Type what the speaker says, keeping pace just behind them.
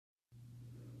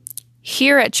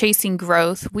Here at Chasing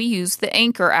Growth, we use the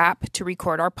Anchor app to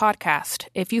record our podcast.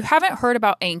 If you haven't heard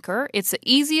about Anchor, it's the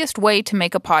easiest way to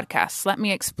make a podcast. Let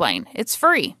me explain. It's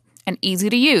free and easy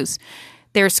to use.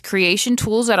 There's creation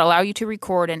tools that allow you to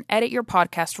record and edit your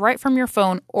podcast right from your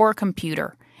phone or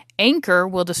computer. Anchor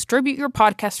will distribute your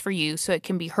podcast for you so it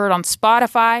can be heard on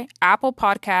Spotify, Apple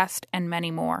Podcast, and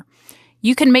many more.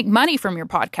 You can make money from your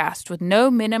podcast with no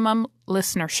minimum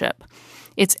listenership.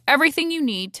 It's everything you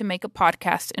need to make a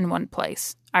podcast in one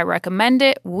place. I recommend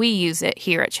it. We use it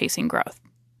here at Chasing Growth.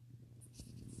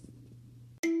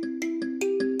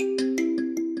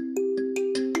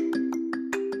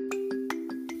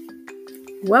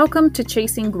 Welcome to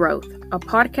Chasing Growth, a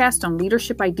podcast on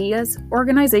leadership ideas,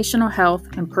 organizational health,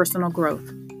 and personal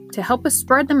growth. To help us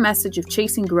spread the message of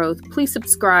Chasing Growth, please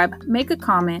subscribe, make a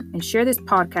comment, and share this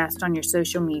podcast on your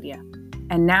social media.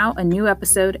 And now, a new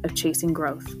episode of Chasing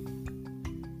Growth.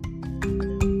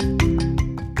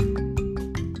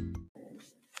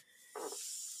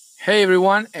 Hey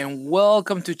everyone, and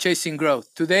welcome to Chasing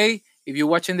Growth. Today, if you're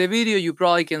watching the video, you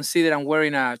probably can see that I'm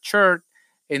wearing a shirt,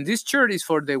 and this shirt is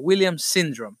for the Williams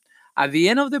syndrome. At the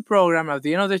end of the program, at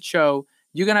the end of the show,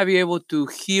 you're going to be able to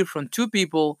hear from two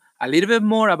people a little bit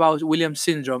more about Williams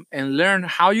syndrome and learn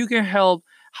how you can help,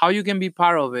 how you can be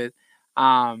part of it.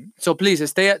 So please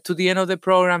stay to the end of the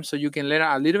program so you can learn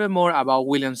a little bit more about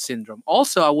Williams syndrome.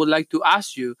 Also, I would like to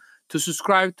ask you to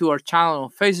subscribe to our channel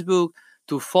on Facebook,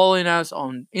 to following us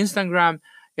on Instagram,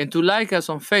 and to like us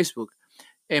on Facebook.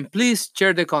 And please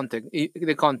share the content.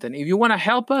 If you want to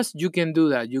help us, you can do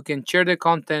that. You can share the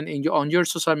content on your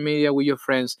social media with your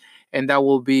friends, and that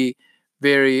will be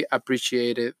very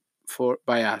appreciated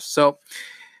by us. So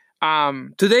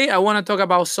today I want to talk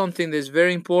about something that's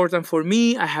very important for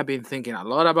me. I have been thinking a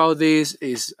lot about this.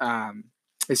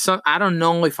 I don't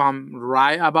know if I'm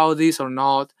right about this or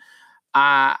not.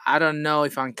 I don't know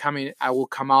if I will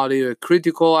come out either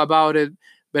critical about it,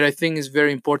 but I think it's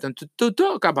very important to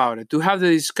talk about it, to have the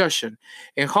discussion,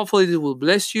 and hopefully it will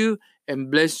bless you and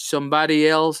bless somebody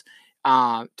else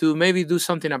to maybe do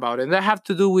something about it. And that have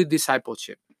to do with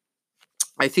discipleship.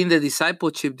 I think the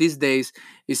discipleship these days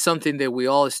is something that we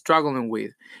all struggling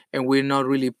with, and we're not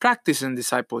really practicing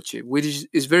discipleship, which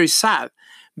is very sad,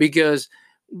 because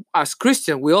as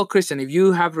Christian, we all Christian, if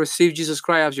you have received Jesus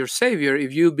Christ as your Savior,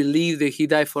 if you believe that He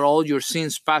died for all your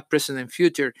sins, past, present, and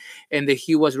future, and that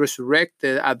He was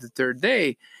resurrected at the third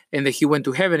day, and that He went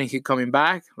to heaven and He coming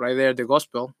back, right there, the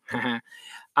gospel.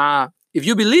 If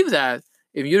you believe that,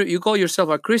 if you call yourself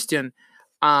a Christian,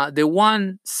 the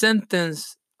one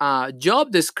sentence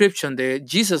job description that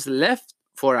Jesus left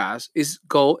for us is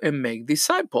go and make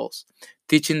disciples,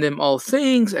 teaching them all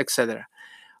things, etc.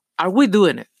 Are we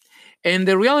doing it? And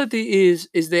the reality is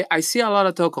that I see a lot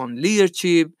of talk on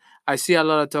leadership. I see a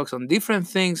lot of talks on different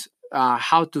things,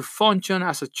 how to function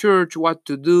as a church, what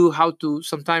to do,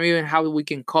 sometimes even how we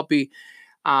can copy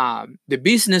the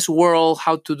business world,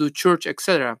 how to do church,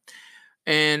 etc.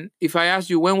 And if I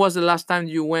ask you, when was the last time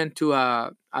you went to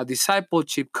a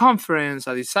discipleship conference,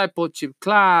 a discipleship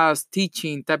class,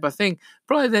 teaching type of thing?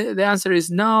 Probably the answer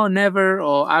is no, never,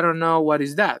 or I don't know, what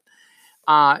is that?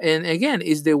 And again,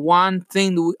 it's the one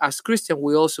thing as Christian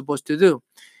we're all supposed to do.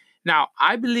 Now,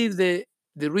 I believe that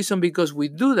the reason because we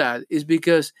do that is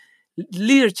because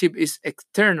leadership is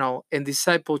external and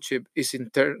discipleship is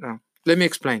internal. Let me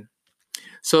explain.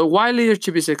 So why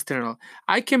leadership is external?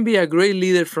 I can be a great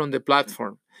leader from the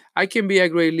platform. I can be a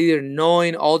great leader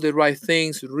knowing all the right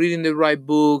things, reading the right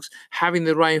books, having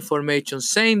the right information,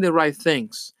 saying the right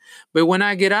things. But when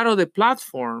I get out of the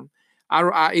platform,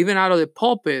 or even out of the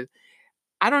pulpit,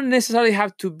 I don't necessarily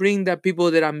have to bring the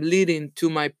people that I'm leading to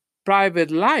my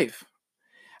private life.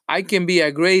 I can be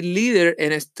a great leader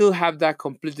and I still have that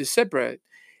completely separate.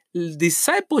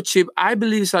 Discipleship, I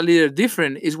believe, is a little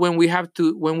different. Is when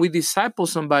we disciple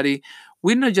somebody,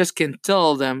 we not just can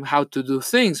tell them how to do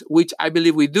things, which I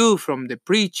believe we do from the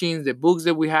preaching, the books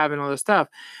that we have, and all the stuff.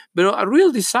 But a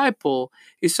real disciple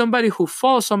is somebody who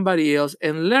follows somebody else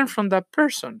and learn from that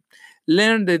person.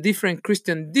 Learn the different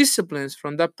Christian disciplines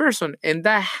from that person, and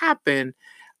that happened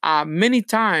many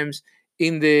times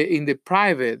in the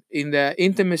private, in the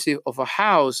intimacy of a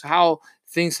house, how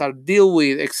things are dealt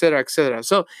with, etc., etc.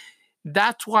 So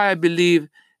that's why I believe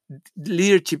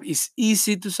leadership is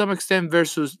easy to some extent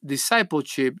versus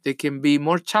discipleship. They can be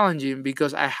more challenging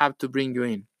because I have to bring you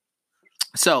in.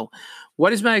 So,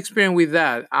 what is my experience with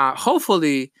that?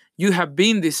 Hopefully, you have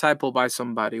been discipled by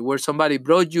somebody where somebody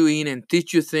brought you in and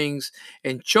teach you things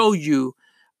and show you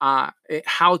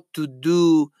how to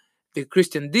do the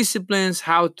Christian disciplines,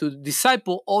 how to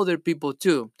disciple other people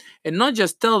too, and not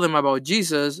just tell them about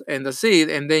Jesus and that's it,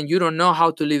 and then you don't know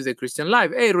how to live the Christian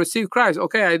life. Hey, receive Christ.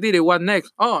 Okay, I did it. What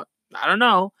next? Oh, I don't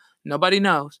know. Nobody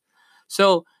knows.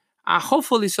 So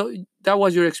hopefully, so that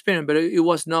was your experience, but it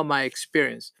was not my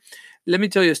experience. Let me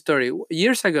tell you a story.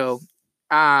 Years ago,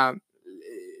 uh,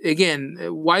 again,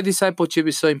 why discipleship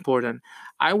is so important.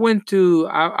 I was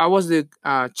the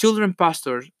children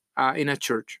pastor in a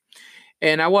church,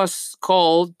 and I was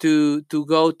called to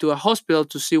go to a hospital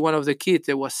to see one of the kids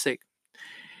that was sick.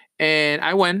 And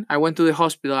I went to the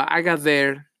hospital. I got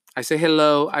there. I say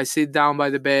hello. I sit down by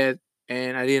the bed,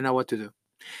 and I didn't know what to do.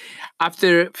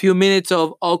 After a few minutes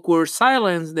of awkward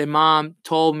silence, the mom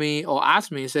told me or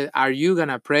asked me, said, "Are you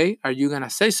gonna pray? Are you gonna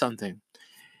say something?"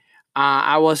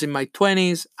 I was in my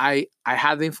 20s. I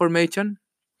had the information.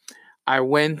 I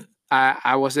went.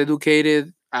 I was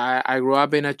educated. I grew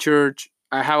up in a church.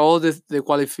 I have all the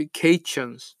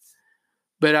qualifications,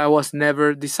 but I was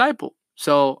never discipled.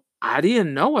 So I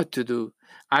didn't know what to do.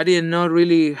 I didn't know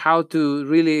really how to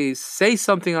really say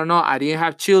something or not. I didn't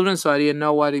have children, so I didn't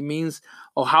know what it means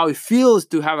or how it feels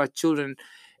to have a children.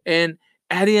 And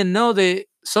I didn't know that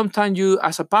sometimes you,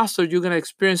 as a pastor, you're gonna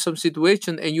experience some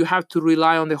situation and you have to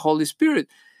rely on the Holy Spirit.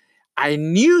 I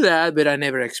knew that, but I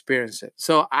never experienced it.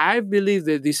 So I believe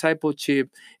that discipleship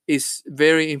is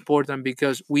very important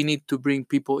because we need to bring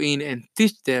people in and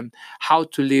teach them how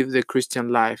to live the Christian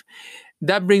life.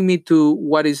 That brings me to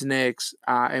what is next,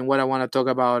 and what I want to talk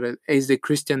about it is the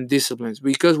Christian disciplines.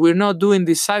 Because we're not doing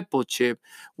discipleship,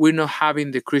 we're not having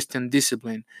the Christian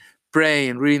discipline,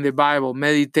 praying, reading the Bible,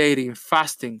 meditating,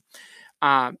 fasting.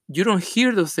 You don't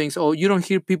hear those things, or you don't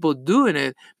hear people doing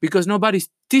it because nobody's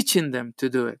teaching them to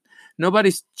do it.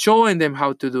 Nobody's showing them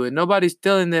how to do it. Nobody's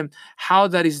telling them how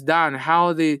that is done,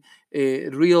 how the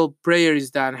real prayer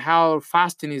is done, how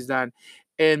fasting is done.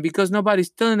 And because nobody's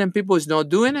telling them, people is not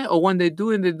doing it, or when they do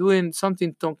it, they're doing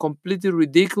something completely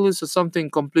ridiculous or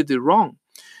something completely wrong.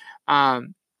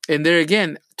 And there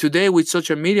again, today with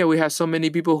social media, we have so many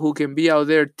people who can be out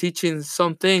there teaching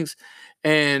some things,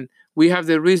 and we have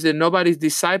the risk that nobody's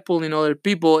discipling other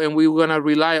people, and we're gonna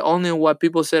rely only on what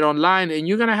people said online. And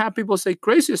you're gonna have people say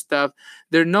crazy stuff.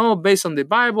 They're no based on the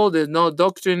Bible. There's no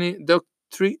doctrinal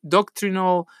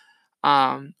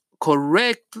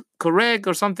correct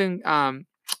or something.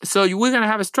 So we're gonna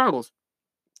have struggles.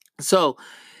 So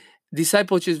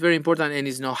discipleship is very important, and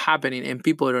it's not happening, and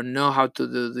people don't know how to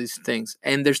do these things.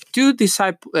 And there's two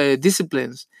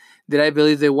disciplines that I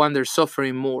believe the one they're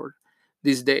suffering more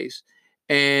these days.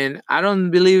 And I don't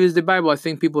believe it's the Bible. I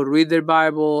think people read their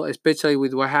Bible, especially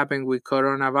with what happened with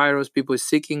coronavirus. People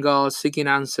seeking God, seeking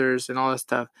answers, and all that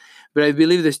stuff. But I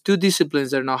believe there's two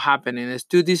disciplines that are not happening. There's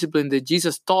two disciplines that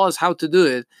Jesus taught us how to do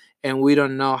it, and we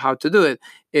don't know how to do it.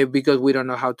 Because we don't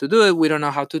know how to do it, we don't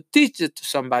know how to teach it to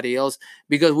somebody else.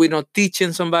 Because we're not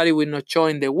teaching somebody, we're not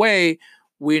showing the way,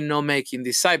 we're not making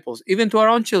disciples. Even to our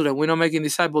own children, we're not making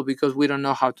disciples because we don't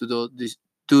know how to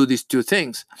do these two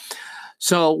things.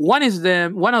 So one of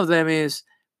them is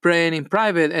praying in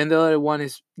private, and the other one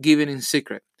is giving in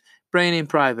secret. Praying in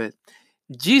private.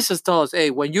 Jesus told us, hey,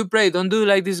 when you pray, don't do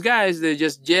like these guys. They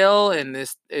just yell and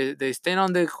they stand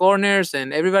on the corners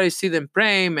and everybody see them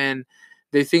praying and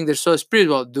they think they're so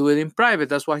spiritual. Do it in private.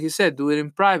 That's what he said. Do it in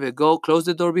private. Go close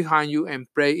the door behind you and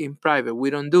pray in private.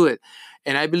 We don't do it.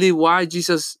 And I believe why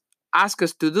Jesus asked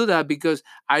us to do that, because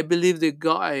I believe that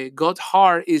God's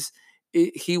heart is,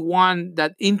 he want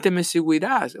that intimacy with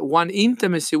us, one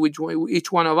intimacy with each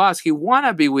one of us. He want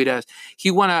to be with us.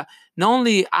 He want to not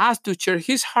only us to share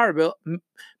his heart, but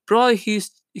probably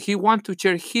he want to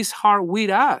share his heart with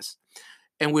us,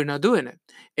 and we're not doing it.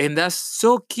 And that's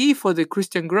so key for the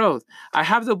Christian growth. I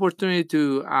have the opportunity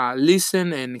to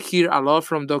listen and hear a lot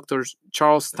from Dr.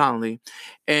 Charles Stanley,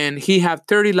 and he have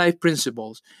 30 life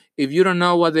principles. If you don't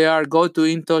know what they are, go to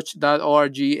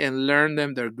intouch.org and learn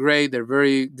them. They're great. They're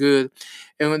very good.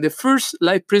 And the first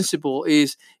life principle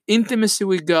is intimacy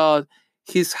with God,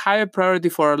 his higher priority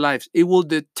for our lives. It will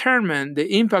determine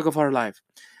the impact of our life.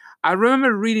 I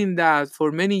remember reading that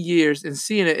for many years and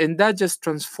seeing it, and that just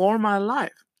transformed my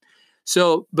life.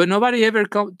 So, but nobody ever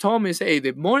told me, say, hey,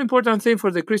 the more important thing for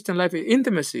the Christian life is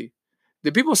intimacy.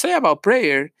 The people say about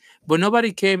prayer, but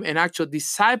nobody came and actually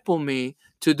disciple me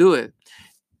to do it.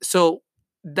 So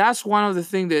that's one of the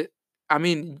things that, I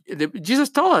mean, Jesus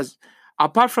told us,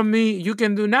 apart from me, you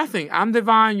can do nothing. I'm the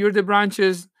vine, you're the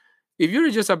branches. If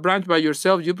you're just a branch by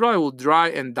yourself, you probably will dry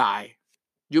and die.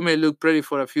 You may look pretty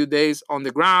for a few days on the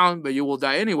ground, but you will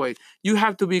die anyway. You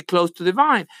have to be close to the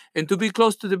vine. And to be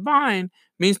close to the vine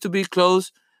means to be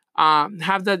close,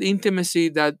 have that intimacy,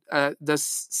 that the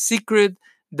secret,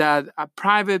 that a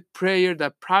private prayer,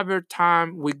 that private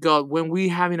time with God, when we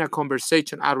having a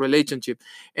conversation, a relationship.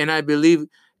 And I believe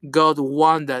God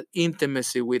wants that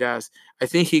intimacy with us. I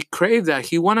think He craved that.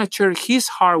 He want to share His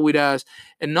heart with us,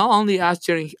 and not only us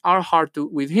sharing our heart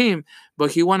with Him,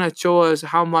 but He want to show us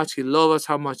how much He loves us,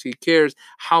 how much He cares,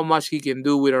 how much He can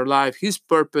do with our life, His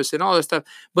purpose, and all that stuff.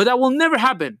 But that will never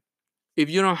happen if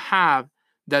you don't have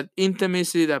that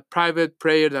intimacy, that private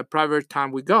prayer, that private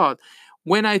time with God.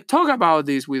 When I talk about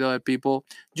this with other people,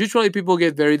 usually people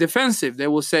get very defensive. They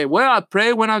will say, well, I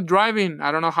pray when I'm driving.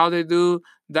 I don't know how they do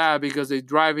that because they're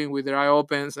driving with their eye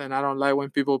opens, and I don't like when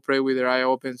people pray with their eye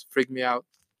opens. Freak me out.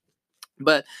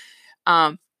 But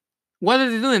um, what are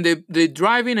they doing? They're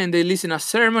driving and they listen a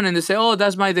sermon and they say, oh,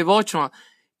 that's my devotional.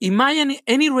 Imagine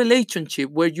any relationship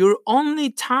where your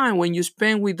only time when you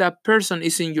spend with that person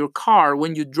is in your car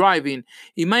when you're driving.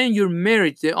 Imagine your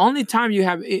marriage. The only time you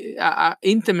have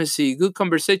intimacy, good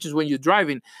conversations when you're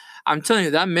driving. I'm telling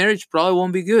you, that marriage probably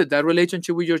won't be good. That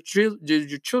relationship with your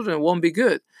children won't be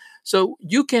good. So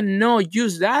you cannot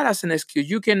use that as an excuse.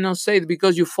 You cannot say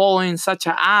because you follow in such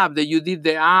an app that you did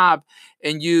the app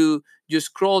and you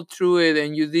scrolled through it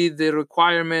and you did the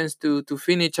requirements to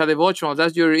finish a devotional.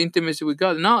 That's your intimacy with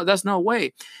God. No, that's no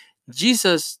way.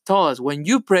 Jesus taught us when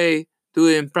you pray, do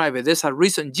it in private. There's a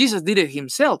reason. Jesus did it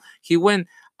himself. He went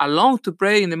alone to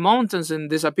pray in the mountains and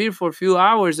disappeared for a few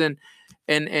hours and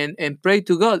prayed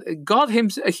to God. God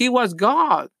himself, he was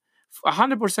God.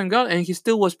 100% God, and he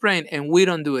still was praying, and we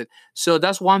don't do it. So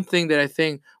that's one thing that I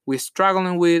think we're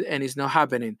struggling with, and it's not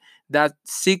happening. That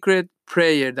secret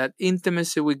prayer, that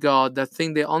intimacy with God, that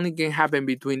thing that only can happen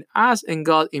between us and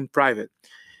God in private,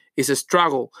 is a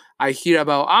struggle. I hear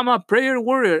about, I'm a prayer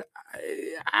warrior.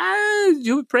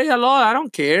 You pray a lot. I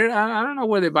don't care. I don't know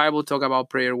where the Bible talk about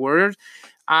prayer warriors.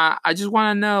 I just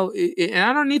want to know, and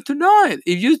I don't need to know it.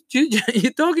 If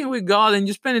you're talking with God and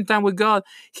you're spending time with God,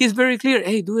 He's very clear.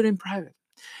 Hey, do it in private.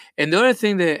 And the other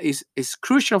thing that is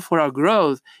crucial for our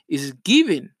growth is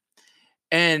giving.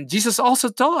 And Jesus also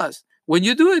told us, when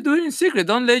you do it in secret.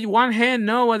 Don't let one hand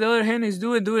know what the other hand is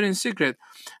doing. Do it in secret.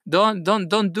 Don't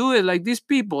do it like these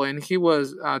people. And he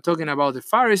was talking about the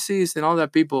Pharisees and all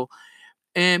that people.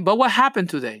 But what happened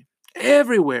today?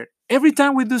 Everywhere. Every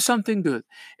time we do something good,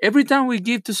 every time we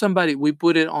give to somebody, we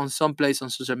put it on some place on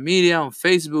social media, on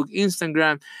Facebook,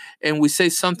 Instagram, and we say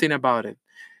something about it.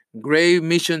 Great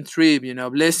mission trip,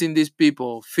 blessing these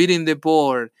people, feeding the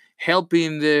poor,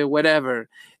 helping the whatever.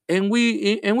 And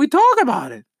we talk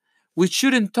about it. We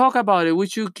shouldn't talk about it. We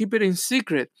should keep it in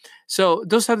secret. So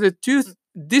those are the two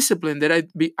disciplines that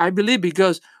I believe,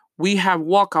 because we have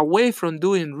walked away from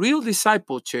doing real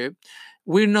discipleship.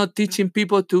 We're not teaching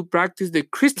people to practice the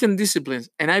Christian disciplines.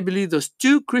 And I believe those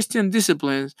two Christian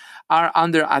disciplines are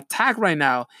under attack right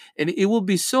now. And it will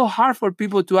be so hard for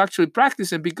people to actually practice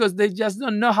them because they just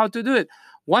don't know how to do it.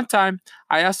 One time,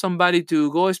 I asked somebody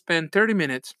to go spend 30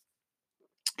 minutes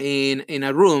in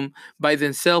a room by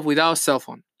themselves without cell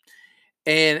phone.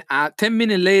 And 10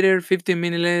 minutes later, 15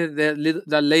 minutes later,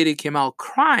 that lady came out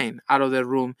crying out of the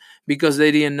room because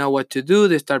they didn't know what to do.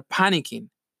 They start panicking.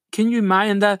 Can you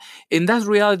imagine that? And that's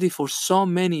reality for so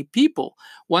many people.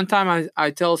 One time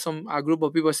I tell a group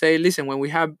of people, say, listen, when we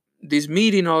have this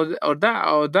meeting or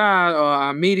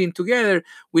a meeting together,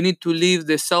 we need to leave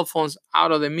the cell phones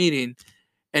out of the meeting.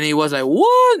 And he was like,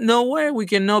 what? No way. We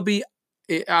cannot be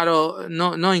out of,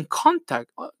 no in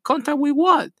contact. Contact with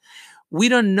what? We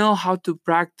don't know how to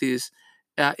practice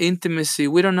intimacy.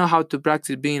 We don't know how to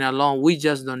practice being alone. We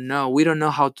just don't know. We don't know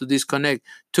how to disconnect.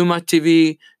 Too much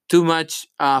TV, too much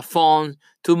phone,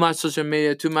 too much social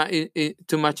media, too much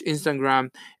Instagram.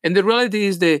 And the reality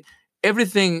is that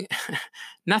everything,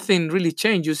 nothing really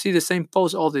changed. You see the same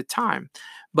post all the time,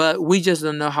 but we just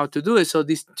don't know how to do it. So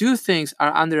these two things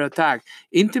are under attack.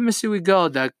 Intimacy with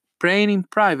God, that praying in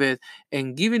private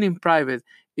and giving in private,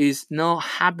 is not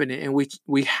happening, and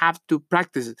we have to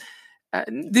practice it.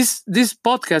 This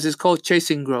podcast is called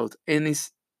Chasing Growth, and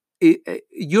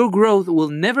your growth will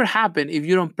never happen if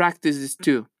you don't practice this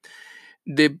too.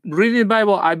 The reading the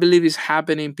Bible, I believe, is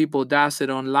happening. People does it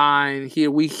online. Here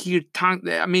we hear tongue.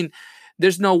 I mean,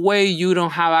 there's no way you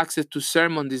don't have access to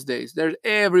sermon these days. They're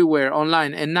everywhere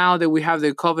online. And now that we have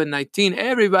the COVID-19,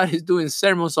 everybody's doing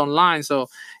sermons online, so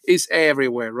it's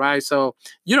everywhere, right? So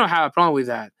you don't have a problem with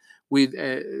that. With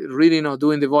reading or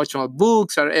doing devotional,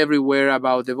 books are everywhere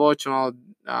about devotional,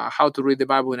 how to read the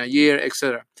Bible in a year,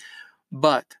 etc.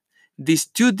 But these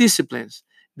two disciplines,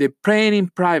 the praying in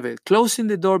private, closing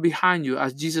the door behind you,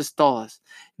 as Jesus told us,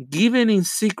 giving in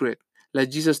secret, like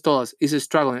Jesus told us, is a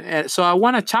struggle. And so I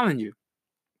want to challenge you.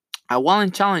 I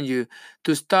want to challenge you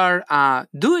to start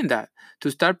doing that, to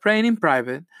start praying in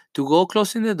private, to go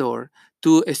closing the door,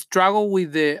 to struggle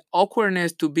with the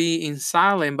awkwardness to be in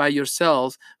silence by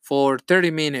yourself for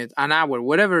 30 minutes, an hour,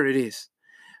 whatever it is.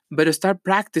 But to start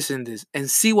practicing this and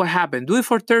see what happens. Do it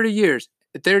for 30 years,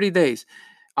 30 days.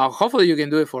 Hopefully you can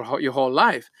do it for your whole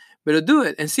life, but to do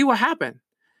it and see what happens.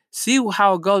 See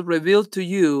how God revealed to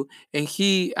you and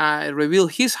He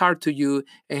revealed His heart to you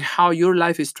and how your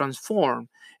life is transformed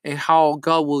and how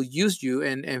God will use you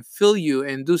and fill you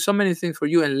and do so many things for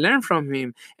you and learn from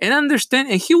Him and understand.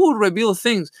 And He will reveal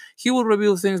things. He will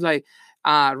reveal things like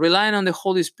relying on the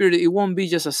Holy Spirit. It won't be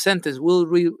just a sentence. Will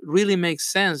really make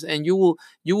sense, and you will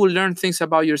learn things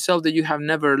about yourself that you have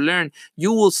never learned.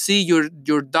 You will see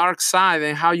your dark side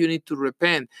and how you need to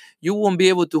repent. You won't be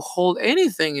able to hold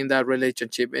anything in that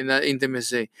relationship, in that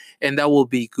intimacy, and that will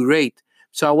be great.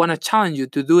 So I want to challenge you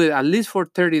to do it at least for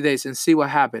 30 days and see what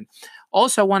happens.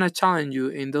 Also, I want to challenge you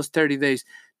in those 30 days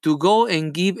to go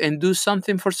and give and do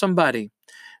something for somebody.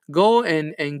 Go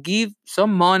and give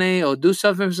some money or do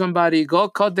something for somebody. Go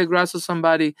cut the grass for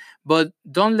somebody, but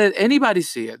don't let anybody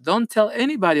see it. Don't tell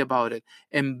anybody about it,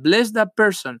 and bless that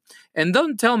person. And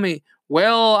don't tell me,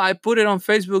 well, I put it on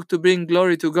Facebook to bring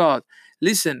glory to God.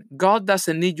 Listen, God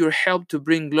doesn't need your help to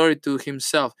bring glory to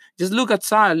Himself. Just look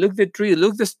outside, look the tree,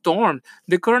 look the storm,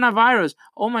 the coronavirus.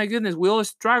 Oh my goodness, we're all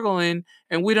struggling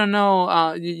and we don't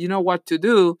know, you know what to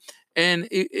do. And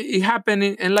it happened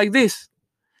and like this,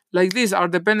 our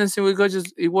dependency with God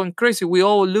just it went crazy. We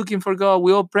all looking for God,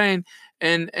 we all praying,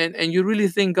 and you really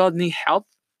think God need help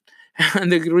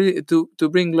and really to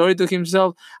bring glory to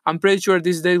Himself? I'm pretty sure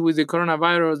these days with the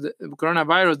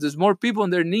coronavirus, there's more people on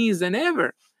their knees than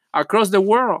ever across the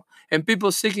world, and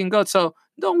people seeking God. So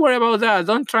don't worry about that.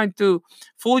 Don't try to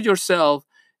fool yourself.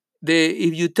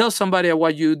 If you tell somebody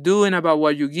what you're doing about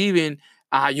what you're giving,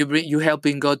 you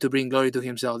helping God to bring glory to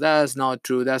Himself. That's not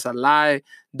true. That's a lie.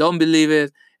 Don't believe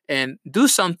it. And do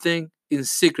something in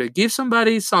secret. Give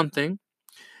somebody something.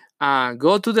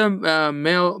 Go to the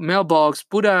mailbox.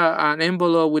 Put an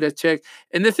envelope with a check.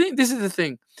 And this is the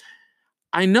thing.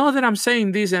 I know that I'm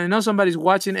saying this, and I know somebody's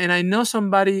watching, and I know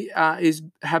somebody is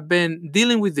have been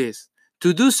dealing with this.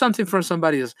 To do something for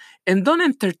somebody else, and don't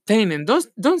entertain it.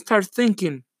 Don't start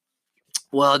thinking,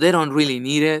 well, they don't really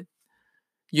need it.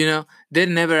 They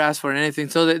never ask for anything,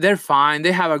 so they're fine.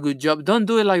 They have a good job. Don't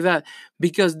do it like that,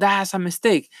 because that's a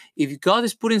mistake. If God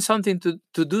is putting something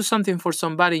to do something for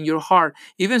somebody in your heart,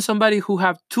 even somebody who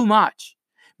have too much,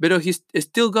 but He's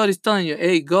still God is telling you,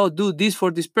 hey, go do this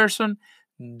for this person.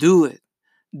 Do it.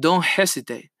 Don't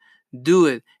hesitate. Do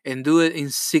it, and do it in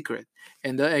secret.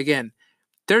 And again,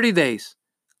 30 days.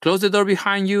 Close the door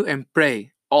behind you and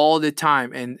pray all the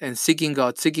time and seeking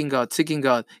God, seeking God, seeking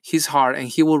God, His heart, and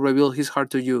He will reveal His heart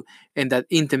to you in that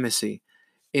intimacy.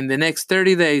 In the next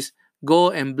 30 days,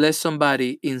 go and bless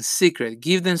somebody in secret.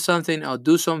 Give them something or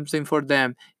do something for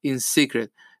them in secret.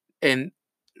 And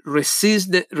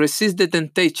resist the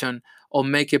temptation or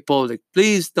make it public.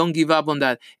 Please don't give up on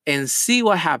that and see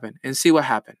what happened.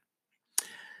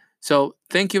 So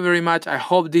thank you very much. I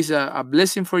hope this is a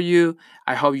blessing for you.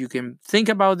 I hope you can think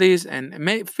about this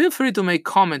and feel free to make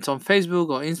comments on Facebook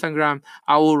or Instagram.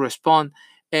 I will respond.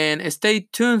 And stay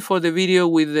tuned for the video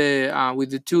with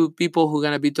the two people who are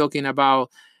gonna be talking about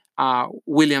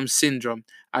Williams syndrome.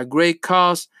 A great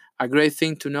cause, a great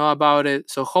thing to know about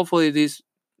it. So hopefully this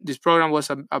program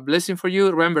was a blessing for you.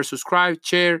 Remember, subscribe,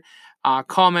 share,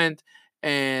 comment,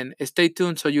 and stay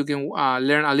tuned so you can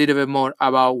learn a little bit more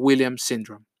about Williams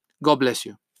syndrome. God bless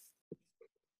you.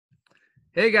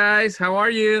 Hey guys, how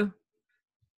are you?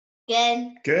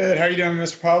 Good. Good. How are you doing,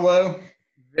 Mr. Paulo?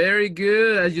 Very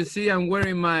good. As you see, I'm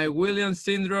wearing my Williams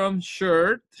syndrome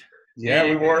shirt. Yeah,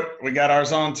 we got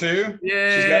ours on too.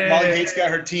 Yeah. Molly Kate's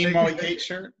got her team Molly Kate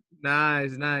shirt.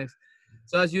 Nice.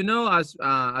 So as you know,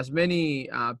 as many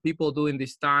people do in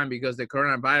this time because the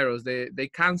coronavirus, they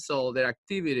cancel their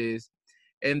activities.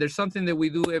 And there's something that we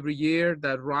do every year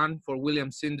that run for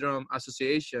Williams Syndrome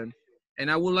Association. And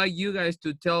I would like you guys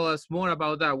to tell us more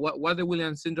about that. What the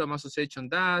Williams Syndrome Association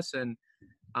does and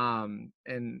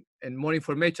more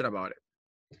information about it.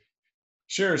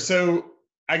 Sure. So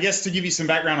I guess to give you some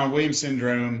background on Williams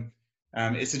syndrome,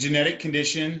 it's a genetic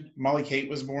condition. Molly Kate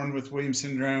was born with Williams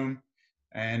syndrome.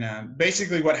 And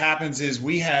basically what happens is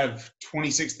we have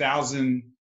 26,000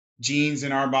 genes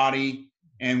in our body.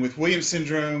 And with Williams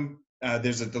syndrome,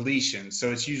 there's a deletion.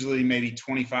 So it's usually maybe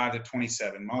 25 to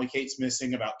 27. Molly Kate's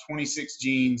missing about 26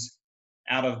 genes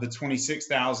out of the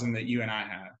 26,000 that you and I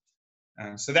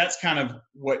have. So that's kind of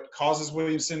what causes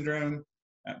Williams syndrome.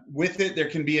 With it, there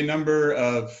can be a number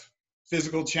of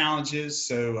physical challenges.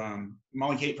 So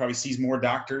Molly Kate probably sees more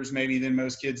doctors maybe than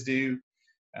most kids do.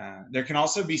 There can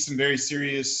also be some very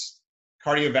serious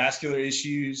cardiovascular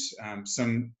issues,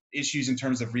 some issues in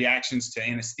terms of reactions to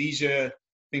anesthesia,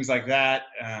 things like that.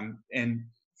 And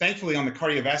thankfully, on the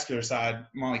cardiovascular side,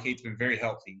 Molly Kate's been very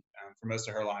healthy for most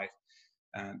of her life.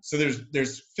 So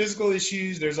there's physical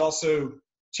issues. There's also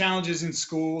challenges in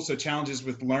school. So challenges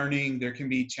with learning. There can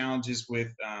be challenges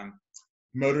with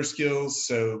motor skills.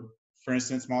 So for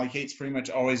instance, Molly Kate's pretty much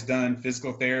always done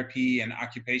physical therapy and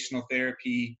occupational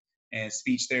therapy and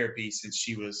speech therapy since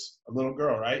she was a little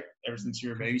girl, right? Ever since she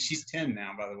was a baby. She's 10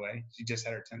 now, by the way. She just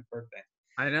had her 10th birthday.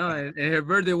 I know, and her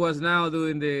birthday was now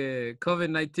during the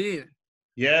COVID-19.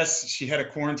 Yes, she had a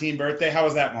quarantine birthday. How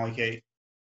was that, Molly Kate?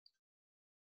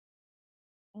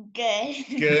 Good.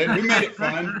 Good. We made it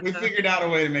fun. We figured out a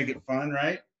way to make it fun,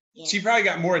 right? Yeah. She probably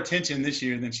got more attention this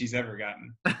year than she's ever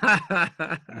gotten.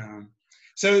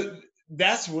 So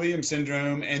that's Williams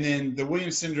syndrome. And then the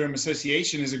Williams Syndrome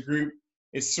Association is a group.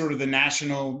 It's sort of the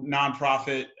national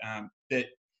nonprofit that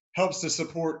helps to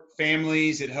support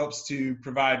families. It helps to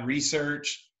provide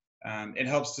research. It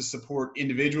helps to support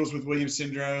individuals with Williams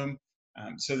syndrome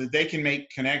so that they can make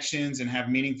connections and have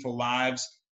meaningful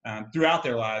lives throughout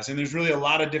their lives. And there's really a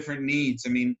lot of different needs. I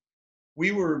mean,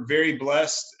 we were very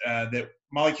blessed that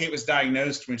Molly Kate was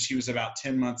diagnosed when she was about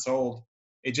 10 months old.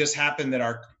 It just happened that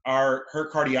her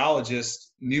cardiologist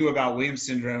knew about Williams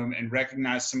syndrome and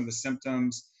recognized some of the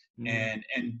symptoms and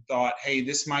thought, hey,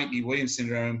 this might be Williams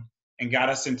syndrome, and got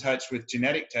us in touch with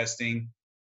genetic testing.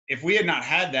 If we had not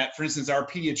had that, for instance, our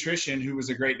pediatrician, who was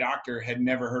a great doctor, had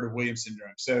never heard of Williams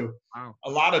syndrome. So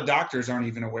a lot of doctors aren't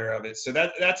even aware of it. So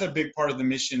that's a big part of the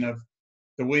mission of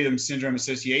the Williams Syndrome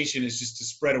Association, is just to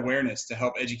spread awareness, to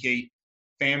help educate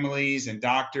families and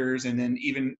doctors, and then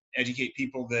even educate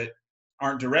people that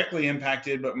aren't directly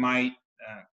impacted but might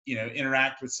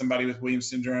interact with somebody with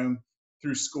Williams syndrome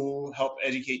through school, help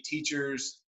educate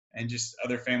teachers and just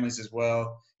other families as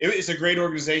well. It's a great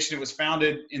organization. It was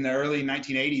founded in the early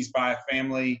 1980s by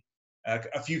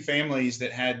a few families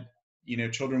that had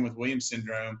children with Williams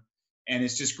syndrome, and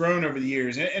it's just grown over the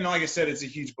years. And like I said, it's a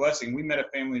huge blessing. We met a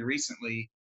family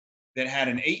recently that had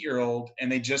an 8-year-old,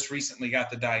 and they just recently got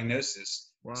the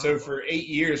diagnosis. Wow. So for 8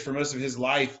 years, for most of his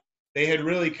life, they had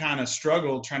really kind of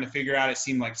struggled trying to figure out. It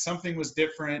seemed like something was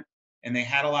different, and they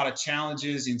had a lot of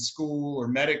challenges in school or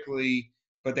medically,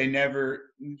 but they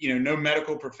never, no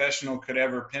medical professional could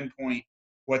ever pinpoint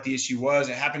what the issue was.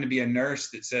 It happened to be a nurse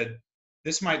that said,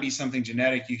 this might be something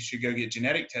genetic. You should go get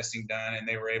genetic testing done. And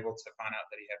they were able to find out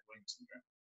that he had Williams syndrome.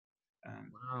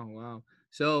 Wow.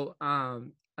 So,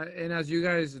 and as you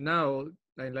guys know,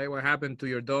 like what happened to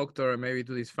your doctor and maybe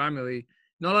to this family,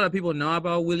 not a lot of people know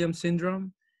about Williams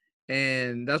syndrome.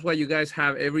 And that's why you guys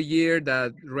have every year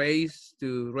that race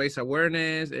to raise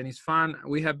awareness, and it's fun.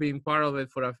 We have been part of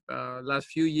it for the last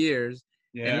few years.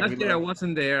 Yeah, and last year I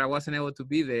wasn't there. I wasn't able to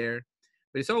be there.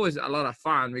 But it's always a lot of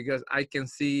fun because I can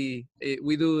see it.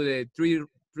 We do the 3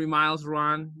 miles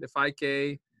run, the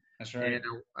 5K. That's right. And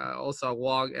also a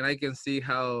walk, and I can see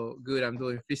how good I'm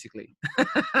doing physically.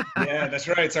 Yeah, that's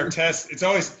right. It's our test. It's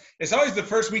always the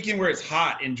first weekend where it's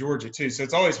hot in Georgia too, so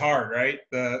it's always hard, right?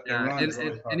 The run is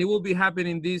always hard. And it will be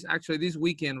happening this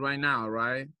weekend right now,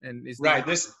 right? And it's right.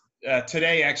 This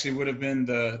today actually would have been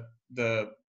the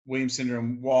Williams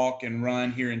syndrome walk and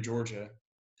run here in Georgia.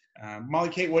 Molly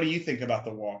Kate, what do you think about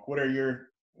the walk? What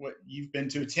you've been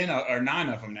to 10 or 9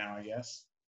 of them now, I guess?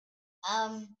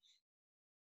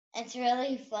 It's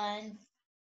really fun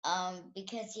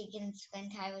because you can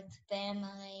spend time with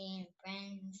family and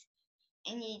friends,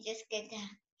 and you just get to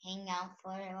hang out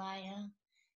for a while,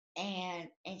 and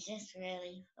it's just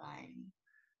really fun.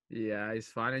 Yeah, it's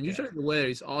fun. And usually the weather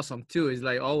is awesome too. It's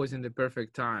like always in the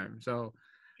perfect time. So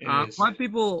what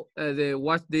people they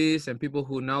watch this, and people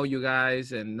who know you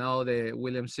guys and know the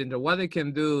Williams syndrome, what they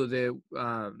can do, the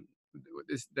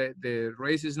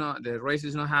race is not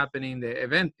happening, the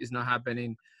event is not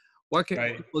happening. What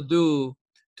can people do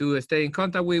to stay in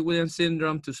contact with Williams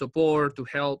syndrome, to support, to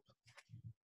help?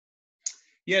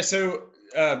 Yeah, so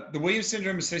the Williams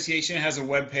Syndrome Association has a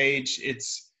webpage.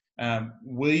 It's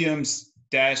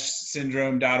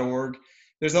williams-syndrome.org.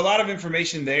 There's a lot of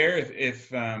information there.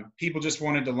 If people just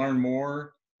wanted to learn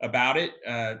more about it,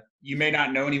 you may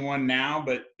not know anyone now,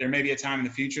 but there may be a time in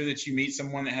the future that you meet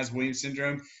someone that has Williams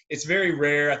syndrome. It's very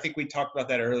rare. I think we talked about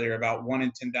that earlier, about 1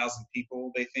 in 10,000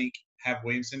 people they think have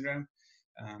Williams syndrome.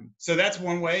 So that's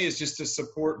one way, is just to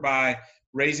support by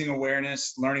raising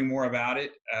awareness, learning more about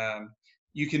it.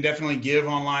 You can definitely give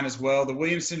online as well. The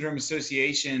Williams Syndrome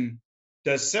Association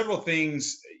does several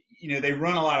things. They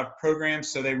run a lot of programs.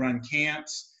 So they run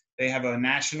camps. They have a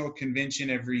national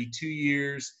convention every 2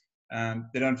 years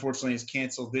that unfortunately is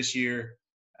canceled this year.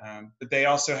 But they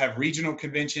also have regional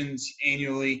conventions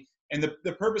annually. And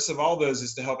the purpose of all those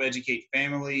is to help educate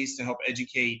families, to help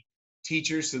educate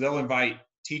teachers. So they'll invite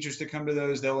teachers to come to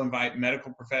those. They'll invite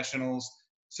medical professionals.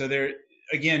 So they're,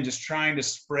 again, just trying to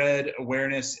spread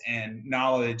awareness and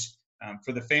knowledge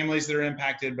for the families that are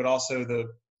impacted, but also the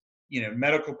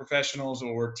medical professionals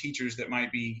or teachers that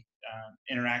might be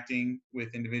interacting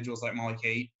with individuals like Molly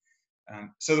Kate.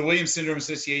 So the Williams Syndrome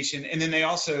Association, and then they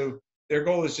also, their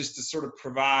goal is just to sort of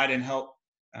provide and help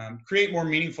create more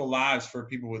meaningful lives for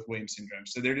people with Williams syndrome.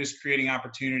 So they're just creating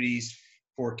opportunities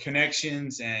for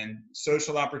connections and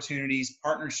social opportunities,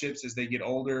 partnerships as they get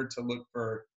older to look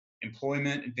for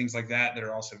employment and things like that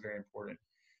are also very important.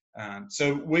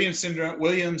 So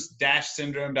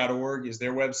Williams-syndrome.org is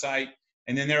their website.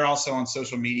 And then they're also on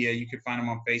social media. You could find them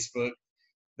on Facebook.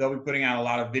 They'll be putting out a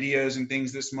lot of videos and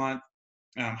things this month,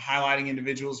 highlighting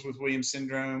individuals with Williams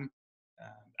syndrome.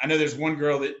 I know there's one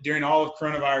girl that during all of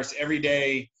coronavirus, every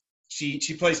day she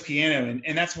plays piano.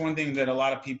 And that's one thing that a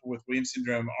lot of people with Williams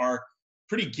syndrome are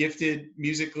pretty gifted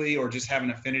musically or just have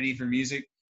an affinity for music.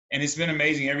 And it's been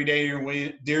amazing. Every day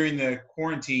during the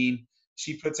quarantine,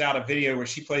 she puts out a video where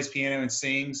she plays piano and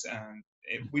sings.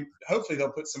 Hopefully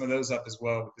they'll put some of those up as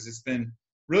well, because it's been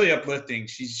really uplifting.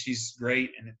 She's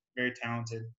great and very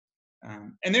talented.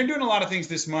 And they're doing a lot of things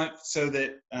this month so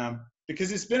that,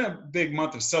 because it's been a big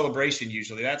month of celebration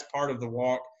usually. That's part of the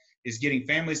walk, is getting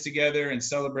families together and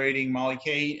celebrating Molly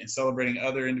Kate and celebrating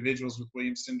other individuals with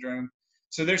Williams syndrome.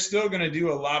 So they're still going to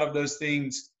do a lot of those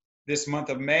things this month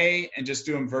of May and just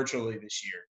do them virtually this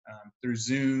year through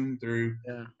Zoom, through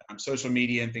social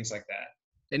media and things like that.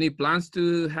 Any plans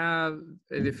to have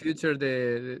in the future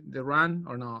the run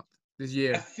or not this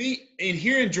year? I think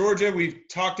here in Georgia, we've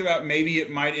talked about maybe it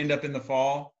might end up in the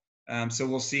fall. So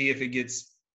we'll see if it gets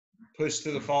pushed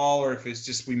to the fall or if it's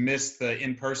just we missed the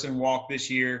in-person walk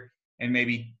this year and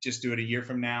maybe just do it a year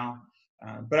from now.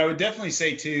 But I would definitely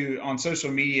say too, on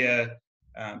social media,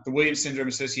 the Williams Syndrome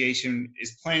Association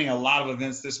is planning a lot of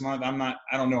events this month.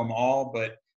 I don't know them all,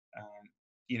 but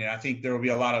I think there will be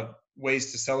a lot of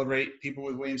ways to celebrate people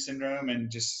with Williams syndrome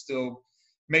and just still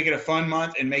make it a fun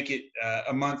month and make it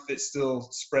a month that still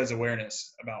spreads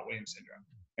awareness about Williams syndrome.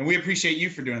 And we appreciate you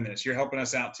for doing this. You're helping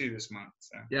us out too this month.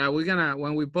 So. Yeah,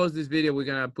 when we post this video, we're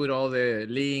gonna put all the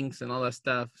links and all that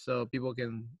stuff so people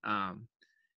can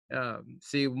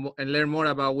see and learn more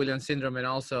about Williams syndrome and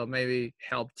also maybe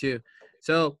help too.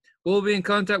 So we'll be in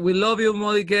contact. We love you,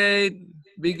 Molly Kate.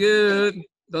 Be good.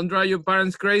 Don't drive your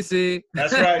parents crazy.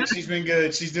 That's right. She's been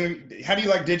good. She's doing. How do you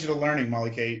like digital learning,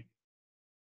 Molly Kate?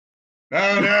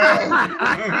 Oh no!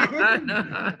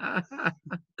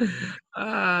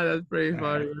 That's pretty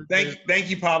funny. Thank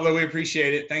you, Pablo. We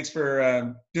appreciate it. Thanks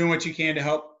for doing what you can to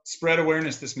help spread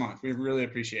awareness this month. We really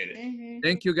appreciate it. Mm-hmm.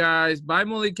 Thank you, guys. Bye,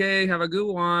 Molly Kate. Have a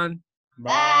good one.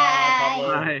 Bye,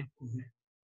 Pablo. Bye.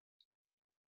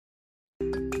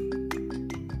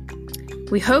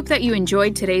 We hope that you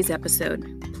enjoyed today's episode.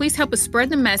 Please help us spread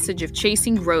the message of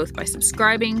chasing growth by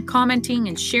subscribing, commenting,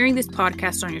 and sharing this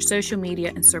podcast on your social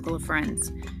media and circle of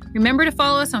friends. Remember to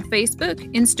follow us on Facebook,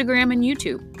 Instagram, and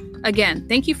YouTube. Again,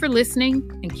 thank you for listening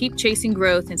and keep chasing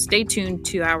growth and stay tuned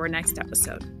to our next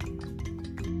episode.